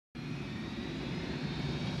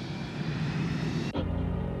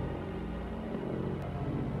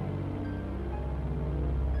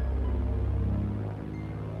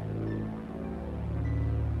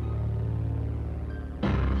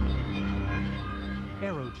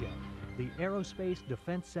Aerojet, the aerospace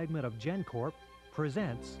defense segment of GenCorp,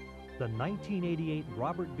 presents the 1988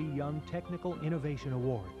 Robert B. Young Technical Innovation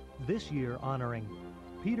Award, this year honoring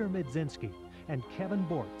Peter Midzinski and Kevin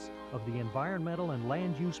Bortz of the Environmental and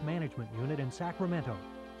Land Use Management Unit in Sacramento,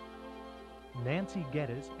 Nancy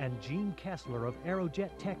Geddes and Gene Kessler of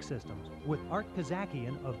Aerojet Tech Systems with Art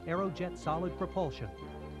Katzakian of Aerojet Solid Propulsion,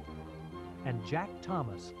 and Jack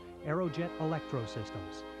Thomas, Aerojet Electro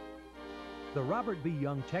Systems. The Robert B.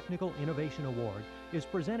 Young Technical Innovation Award is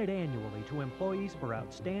presented annually to employees for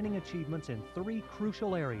outstanding achievements in three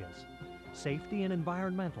crucial areas: safety and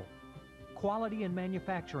environmental, quality and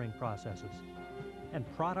manufacturing processes, and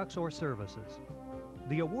products or services.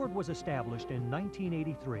 The award was established in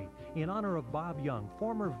 1983 in honor of Bob Young,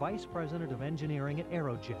 former Vice President of Engineering at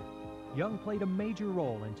Aerojet. Young played a major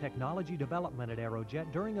role in technology development at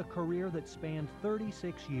Aerojet during a career that spanned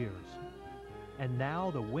 36 years. And now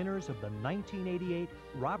the winners of the 1988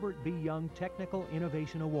 Robert B. Young Technical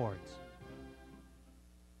Innovation Awards.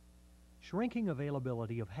 Shrinking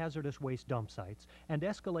availability of hazardous waste dump sites and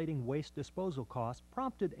escalating waste disposal costs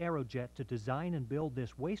prompted Aerojet to design and build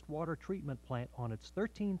this wastewater treatment plant on its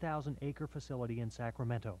 13,000-acre facility in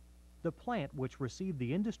Sacramento. The plant, which received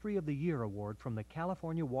the Industry of the Year award from the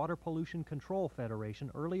California Water Pollution Control Federation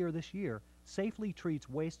earlier this year, safely treats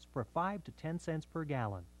wastes for 5 to 10 cents per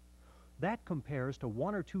gallon. That compares to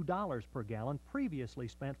 $1 or $2 per gallon previously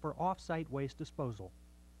spent for off-site waste disposal.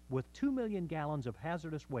 With 2 million gallons of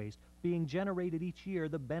hazardous waste being generated each year,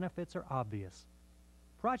 the benefits are obvious.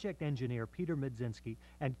 Project engineer Peter Midzinski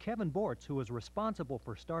and Kevin Bortz, who is responsible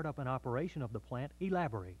for startup and operation of the plant,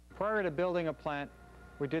 elaborate. Prior to building a plant,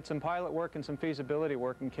 we did some pilot work and some feasibility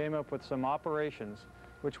work and came up with some operations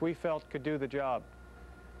which we felt could do the job.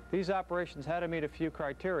 These operations had to meet a few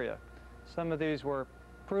criteria. Some of these were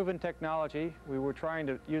proven technology. We were trying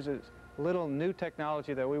to use as little new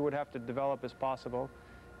technology that we would have to develop as possible.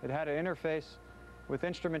 It had to interface with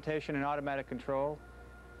instrumentation and automatic control.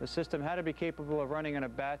 The system had to be capable of running in a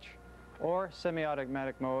batch or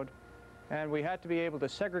semi-automatic mode, and we had to be able to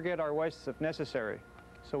segregate our wastes if necessary,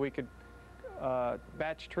 so we could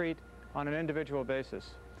batch treat on an individual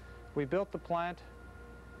basis. We built the plant.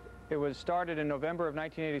 It was started in November of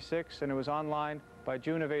 1986, and it was online by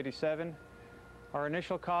June of '87. Our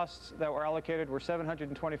initial costs that were allocated were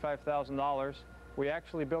 $725,000. We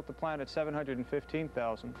actually built the plant at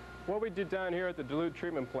 $715,000. What we did down here at the dilute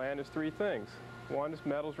treatment plant is three things. One is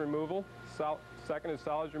metals removal, second is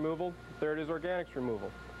solids removal, third is organics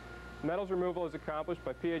removal. Metals removal is accomplished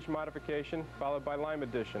by pH modification followed by lime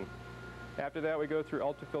addition. After that we go through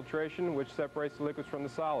ultrafiltration, which separates the liquids from the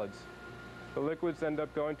solids. The liquids end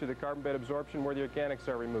up going to the carbon bed absorption where the organics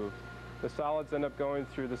are removed. The solids end up going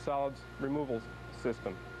through the solids removal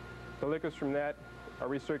system. The liquids from that are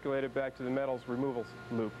recirculated back to the metals removal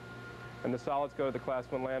loop, and the solids go to the Class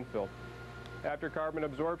 1 landfill. After carbon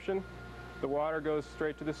absorption, the water goes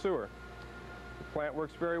straight to the sewer. The plant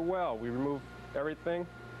works very well. We remove everything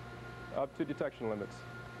up to detection limits.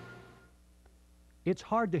 It's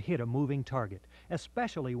hard to hit a moving target,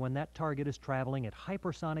 especially when that target is traveling at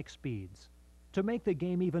hypersonic speeds. To make the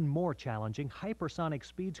game even more challenging, hypersonic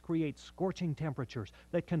speeds create scorching temperatures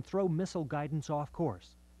that can throw missile guidance off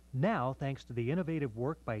course. Now, thanks to the innovative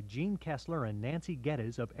work by Gene Kessler and Nancy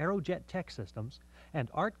Geddes of Aerojet Tech Systems and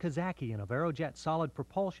Art Katzakian of Aerojet Solid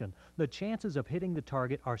Propulsion, the chances of hitting the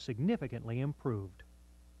target are significantly improved.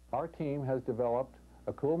 Our team has developed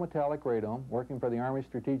a cool metallic radome working for the Army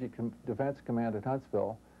Strategic Defense Command at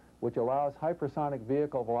Huntsville, which allows hypersonic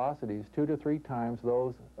vehicle velocities 2 to 3 times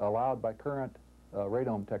those allowed by current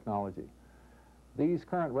radome technology. These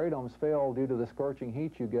current radomes fail due to the scorching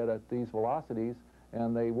heat you get at these velocities,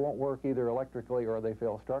 and they won't work either electrically or they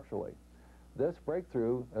fail structurally. This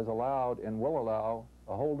breakthrough has allowed and will allow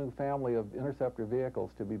a whole new family of interceptor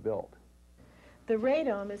vehicles to be built. The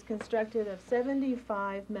radome is constructed of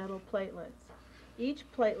 75 metal platelets. Each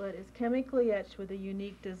platelet is chemically etched with a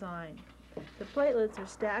unique design. The platelets are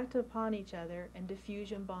stacked upon each other and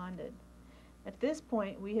diffusion bonded. At this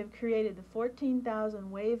point, we have created the 14,000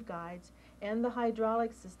 waveguides and the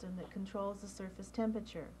hydraulic system that controls the surface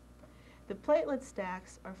temperature. The platelet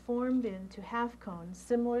stacks are formed into half cones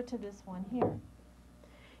similar to this one here.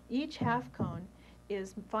 Each half cone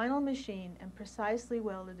is final machined and precisely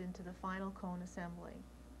welded into the final cone assembly.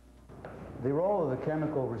 The role of the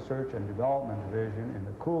Chemical Research and Development Division in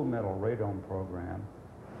the Cool Metal Radome program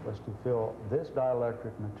was to fill this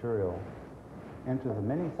dielectric material into the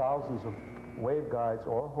many thousands of waveguides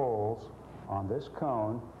or holes on this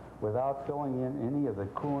cone without filling in any of the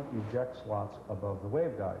coolant eject slots above the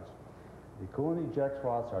waveguides. The coolant eject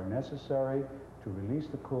slots are necessary to release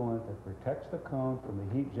the coolant that protects the cone from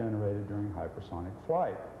the heat generated during hypersonic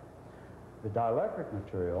flight. The dielectric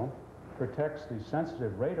material protects the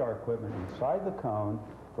sensitive radar equipment inside the cone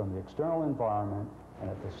from the external environment, and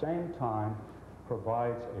at the same time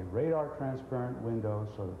provides a radar transparent window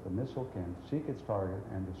so that the missile can seek its target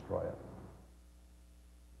and destroy it.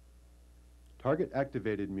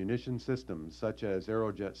 Target-activated munition systems such as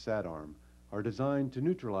Aerojet SATARM are designed to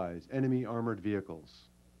neutralize enemy armored vehicles.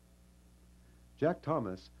 Jack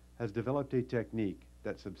Thomas has developed a technique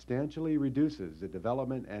that substantially reduces the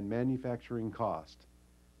development and manufacturing cost,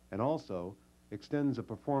 and also extends the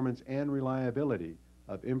performance and reliability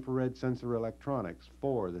of infrared sensor electronics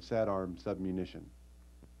for the SATARM submunition.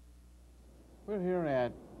 We're here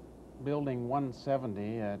at Building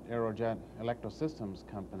 170 at Aerojet Electrosystems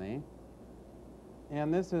Company,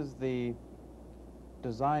 and this is the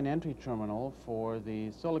design entry terminal for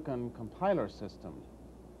the silicon compiler system.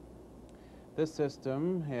 This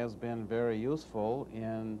system has been very useful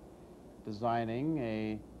in designing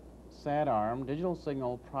a SATARM digital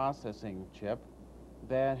signal processing chip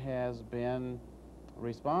that has been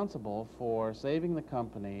responsible for saving the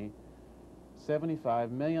company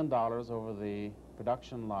 $75 million over the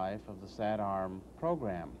production life of the SATARM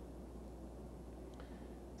program.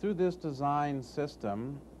 Through this design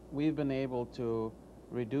system, we've been able to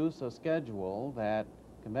reduce a schedule that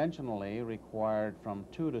conventionally required from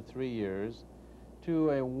 2 to 3 years to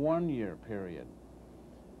a 1-year period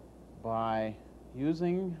by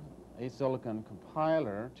using a silicon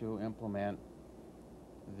compiler to implement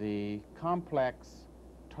the complex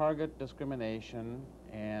target discrimination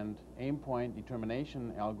and aim point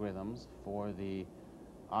determination algorithms for the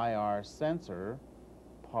IR sensor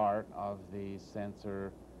part of the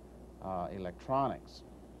sensor electronics.